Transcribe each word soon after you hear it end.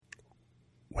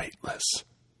weightless,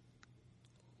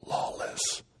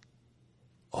 lawless.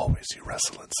 Always you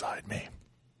wrestle inside me.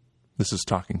 This is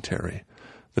Talking Terry,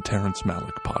 the Terrence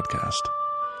Malick podcast.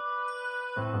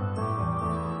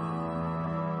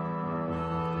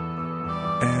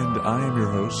 And I am your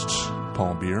host,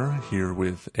 Paul Beer, here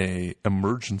with a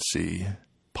emergency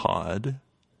pod.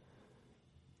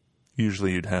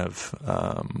 Usually you'd have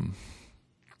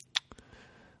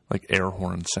like air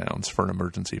horn sounds for an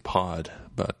emergency pod,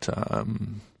 but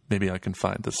maybe I can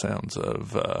find the sounds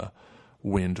of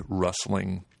wind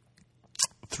rustling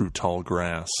through tall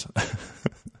grass.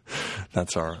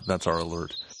 That's our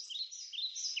alert.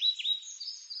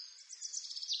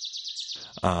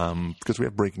 Because we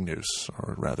have breaking news,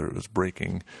 or rather it was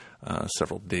breaking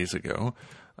several days ago,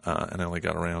 and I only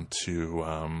got around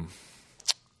to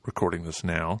recording this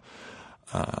now.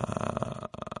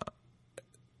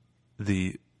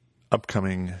 The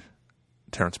upcoming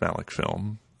Terrence Malick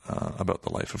film about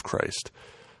the life of Christ,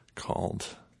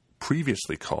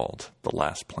 previously called The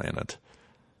Last Planet,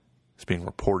 is being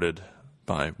reported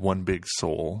by One Big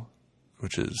Soul,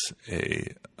 which is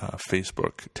a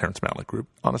Facebook Terrence Malick group.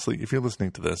 Honestly, if you're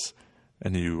listening to this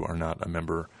and you are not a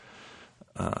member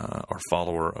or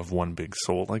follower of One Big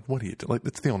Soul, like, what do you do? Like,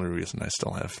 it's the only reason I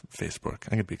still have Facebook.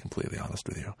 I'm going to be completely honest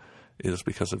with you, is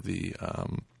because of the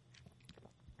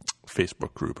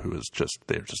Facebook group,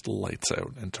 they're just lights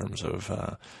out in terms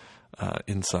of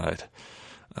inside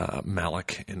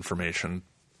Malick information,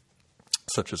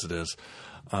 such as it is.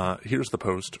 Here's the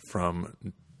post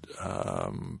from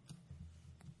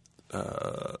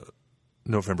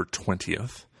November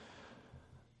 20th.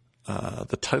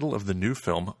 The title of the new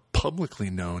film, publicly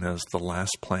known as The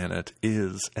Last Planet,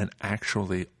 is and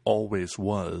actually always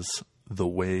was The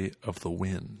Way of the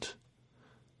Wind.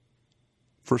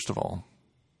 First of all,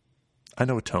 I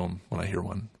know a tone when I hear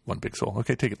One Big Soul.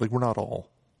 Okay, take it. Like, we're not all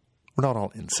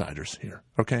insiders here.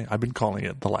 Okay, I've been calling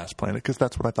it The Last Planet because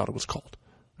that's what I thought it was called.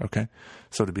 Okay,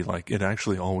 so to be like, it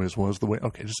actually always was the way.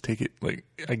 Okay, just take it. Like,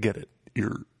 I get it.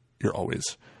 You're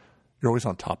always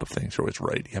on top of things. You're always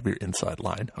right. You have your inside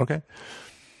line. Okay.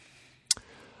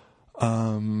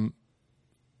 I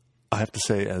have to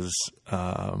say, as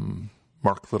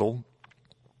Mark Little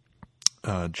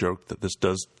joked, that this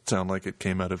does sound like it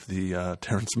came out of the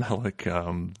Terrence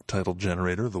Malick title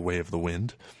generator, The Way of the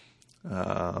Wind.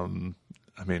 I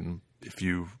mean, if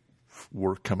you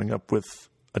were coming up with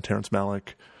a Terrence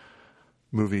Malick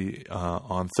movie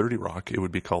on 30 Rock, it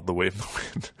would be called The Way of the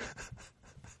Wind.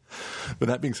 But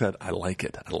that being said, I like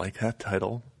it. I like that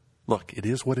title. Look, it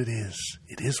is what it is.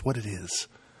 It is what it is.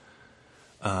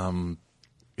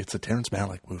 It's a Terrence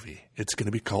Malick movie. It's going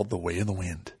to be called The Way of the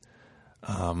Wind.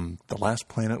 The Last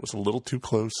Planet was a little too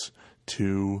close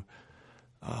to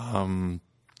The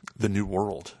New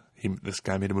World. This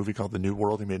guy made a movie called The New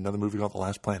World. He made another movie called The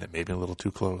Last Planet. Maybe a little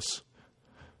too close.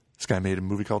 This guy made a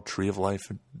movie called Tree of Life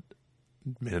and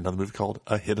made another movie called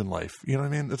A Hidden Life. You know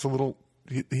what I mean? It's a little...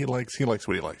 He likes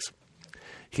what he likes.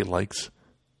 He likes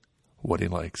what he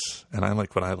likes. And I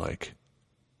like what I like.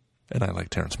 And I like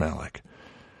Terrence Malick.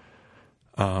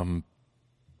 But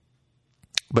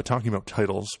talking about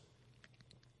titles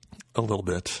a little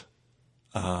bit,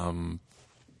 and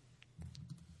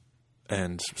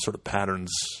sort of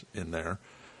patterns in there,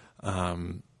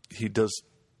 he does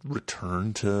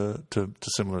return to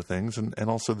similar things, and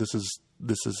also this is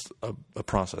a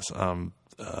process.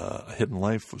 A Hidden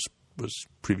Life was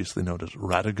previously known as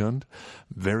Radagund.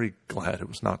 Very glad it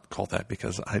was not called that,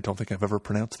 because I don't think I've ever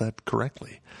pronounced that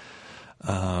correctly.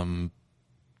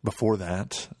 Before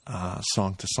that,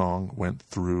 Song to Song went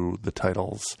through the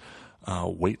titles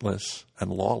Weightless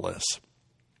and Lawless.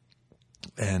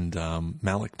 And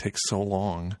Malick takes so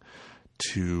long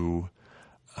to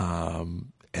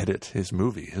edit his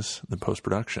movies, the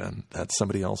post-production, that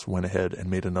somebody else went ahead and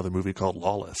made another movie called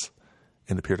Lawless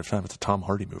in the period of time. It's a Tom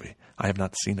Hardy movie. I have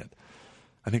not seen it.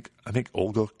 I think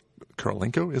Olga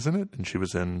Kurylenko is in it, and she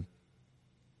was in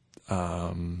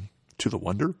To the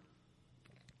Wonder.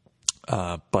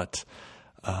 But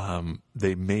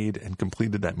they made and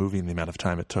completed that movie in the amount of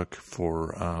time it took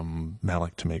for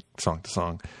Malick to make Song to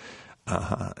Song.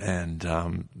 And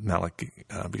Malick,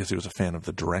 because he was a fan of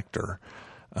the director,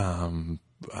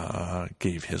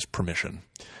 gave his permission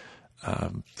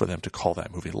for them to call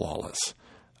that movie Lawless,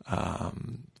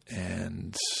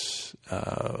 and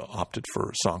opted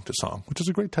for Song to Song, which is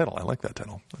a great title. I like that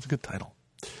title. That's a good title.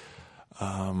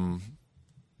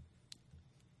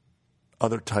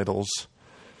 Other titles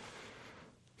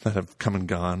that have come and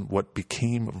gone. What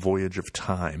became Voyage of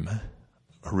Time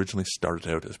originally started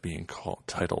out as being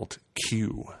titled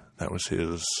Q. That was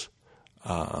his,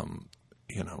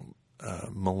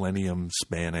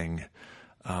 millennium-spanning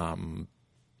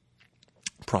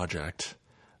project.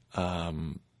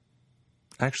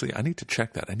 Actually, I need to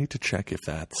check that. I need to check if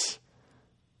that's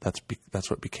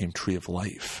what became Tree of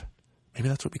Life. Maybe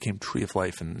that's what became Tree of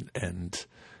Life, and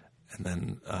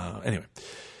then anyway,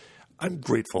 I'm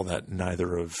grateful that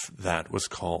neither of that was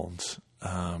called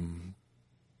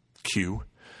Q,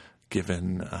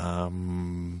 given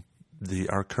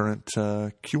our current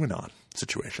QAnon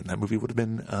situation. That movie would have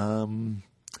been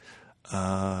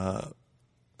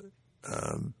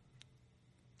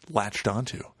latched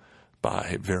onto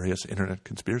by various internet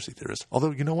conspiracy theorists.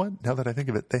 Although, you know what? Now that I think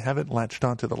of it, they haven't latched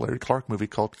onto the Larry Clark movie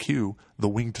called Q, The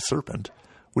Winged Serpent,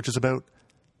 which is about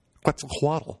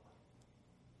Quetzalcoatl,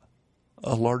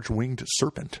 a large winged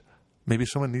serpent. Maybe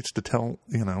someone needs to tell,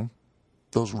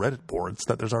 those Reddit boards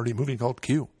that there's already a movie called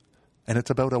Q, and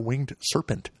it's about a winged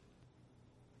serpent.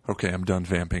 Okay, I'm done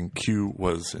vamping. Q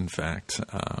was, in fact,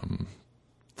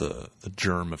 the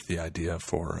germ of the idea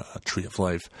for Tree of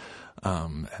Life,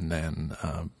 and then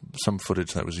some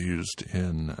footage that was used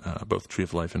in both Tree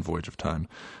of Life and Voyage of Time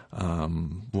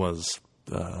was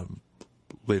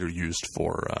later used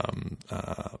for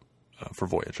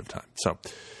Voyage of Time. So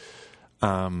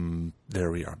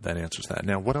there we are. That answers that.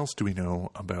 Now, what else do we know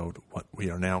about what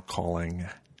we are now calling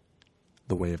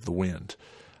the Way of the Wind?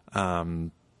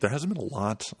 There hasn't been a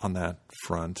lot on that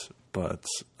front, but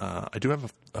I do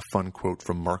have a fun quote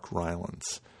from Mark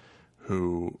Rylance,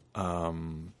 who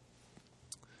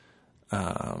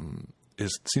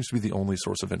seems to be the only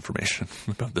source of information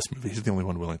about this movie. He's the only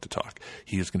one willing to talk.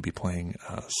 He is going to be playing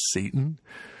Satan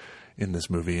in this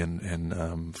movie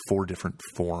in 4 different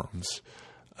forms.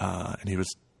 And he was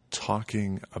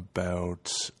talking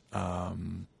about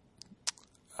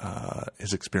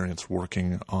his experience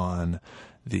working on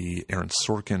the Aaron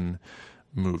Sorkin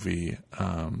movie,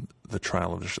 The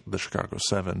Trial of the Chicago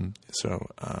 7. So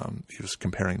he was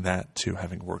comparing that to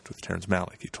having worked with Terrence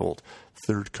Malick. He told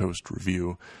Third Coast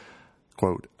Review,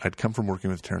 quote, "I'd come from working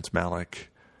with Terrence Malick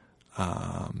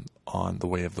on The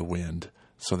Way of the Wind,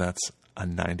 so that's a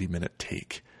 90-minute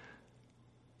take.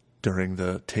 During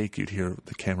the take, you'd hear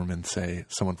the cameraman say,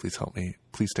 'Someone please help me.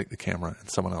 Please take the camera.' And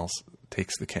someone else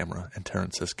takes the camera, and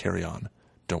Terrence says, 'Carry on.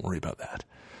 Don't worry about that.'"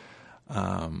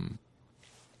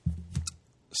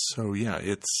 So yeah,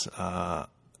 it's the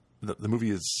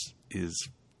movie is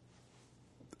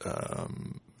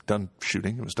done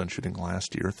shooting. It was done shooting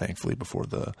last year, thankfully, before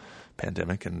the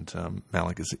pandemic, and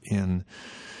Malick is in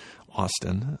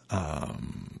Austin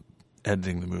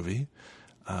editing the movie.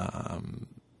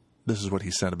 This is what he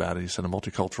said about it. He said, "A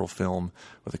multicultural film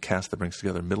with a cast that brings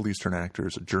together Middle Eastern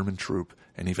actors, a German troupe,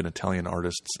 and even Italian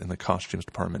artists in the costumes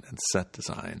department and set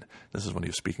design." This is when he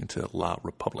was speaking to La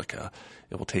Repubblica.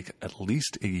 "It will take at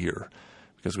least a year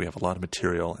because we have a lot of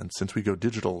material, and since we go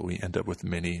digital, we end up with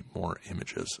many more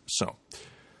images." So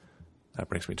that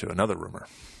brings me to another rumor.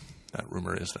 That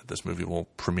rumor is that this movie will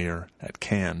premiere at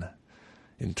Cannes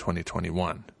in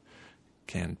 2021.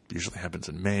 Cannes usually happens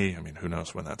in May. I mean, who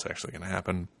knows when that's actually going to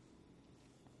happen,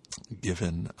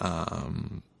 given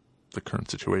the current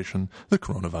situation. The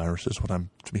coronavirus is what I'm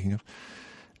speaking of.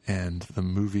 And the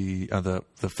movie, the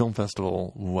film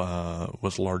festival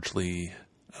was largely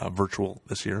virtual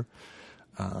this year,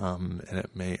 and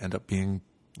it may end up being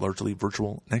largely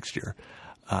virtual next year.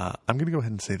 I'm going to go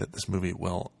ahead and say that this movie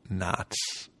will not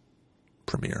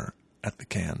premiere at the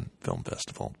Cannes Film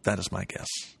Festival. That is my guess.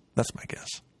 That's my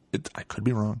guess. I could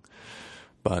be wrong,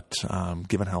 but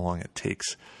given how long it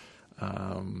takes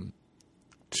to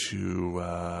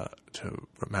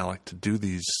Malick to do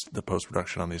the post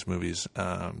production on these movies,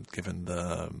 given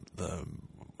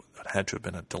it had to have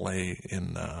been a delay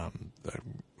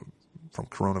from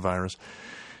coronavirus,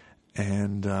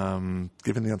 and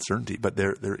given the uncertainty, but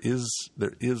there is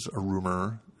a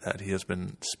rumor that he has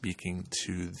been speaking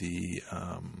to the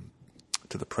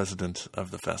president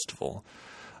of the festival.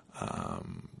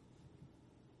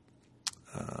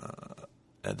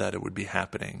 That it would be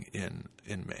happening in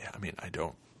May. I mean, I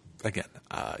don't. Again,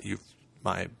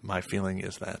 my feeling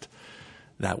is that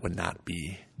would not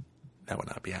be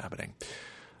happening.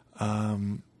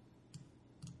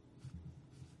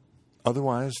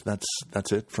 Otherwise,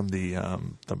 that's it from the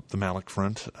Malick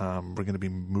front. We're going to be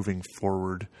moving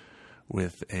forward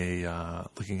with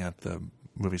looking at the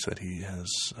movies that he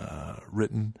has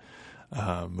written.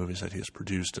 Movies that he has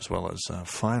produced, as well as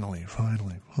finally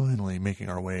making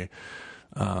our way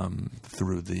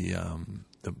through the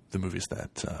movies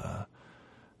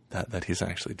that he's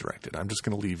actually directed. I'm just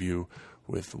going to leave you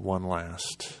with one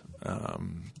last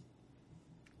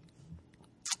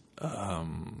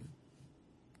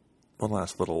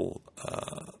little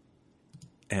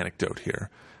anecdote here,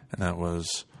 and that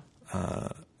was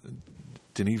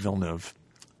Denis Villeneuve,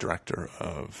 director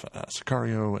of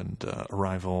Sicario and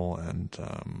Arrival and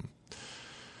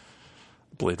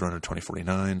Blade Runner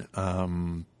 2049,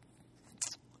 and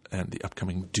the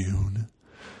upcoming Dune,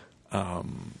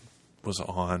 was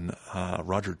on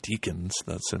Roger Deakins,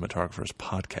 the cinematographer's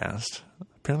podcast.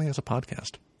 Apparently he has a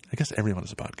podcast. I guess everyone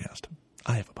has a podcast.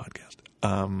 I have a podcast.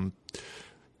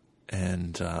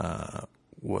 And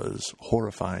was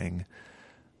horrifying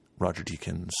Roger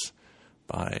Deakins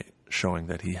by showing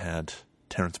that he had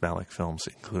Terrence Malick films,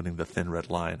 including The Thin Red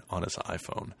Line, on his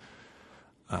iPhone.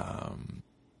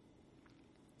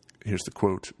 Here's the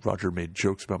quote. Roger made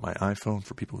jokes about my iPhone.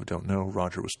 For people who don't know,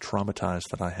 Roger was traumatized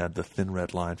that I had The Thin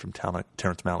Red Line from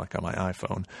Terrence Malick on my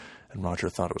iPhone, and Roger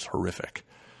thought it was horrific.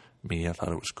 Me, I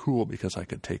thought it was cool because I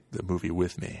could take the movie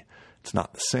with me. It's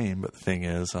not the same, but the thing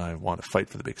is, I want to fight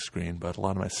for the big screen, but a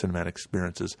lot of my cinematic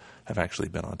experiences have actually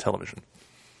been on television.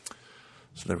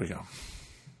 So there we go.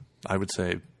 I would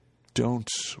say don't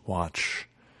watch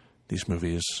these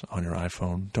movies on your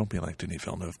iPhone. Don't be like Denis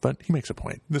Villeneuve, but he makes a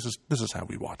point. This is how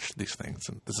we watch these things,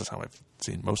 and this is how I've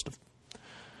seen most of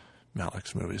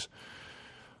Malick's movies.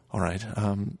 All right.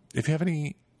 If you have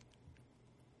any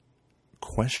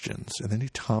questions and any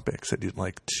topics that you'd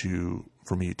like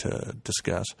for me to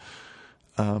discuss,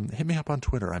 hit me up on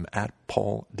Twitter. I'm at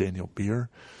Paul Daniel Beer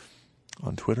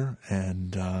on Twitter,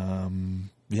 and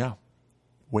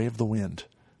Way of the Wind.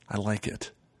 I like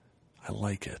it.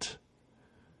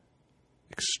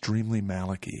 Extremely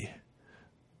Malick-y.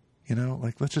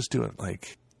 Let's just do it.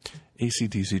 Like,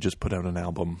 AC/DC just put out an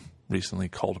album recently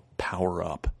called Power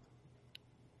Up.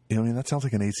 That sounds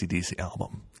like an AC/DC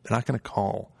album. They're not going to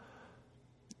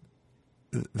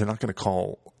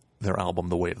call their album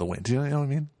The Way of the Wind. Do you know what I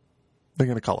mean? They're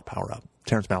going to call it Power Up.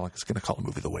 Terrence Malick is going to call a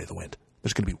movie The Way of the Wind.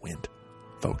 There's going to be wind,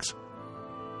 folks.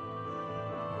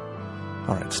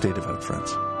 All right, stay devout,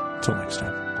 friends. Until next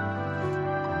time.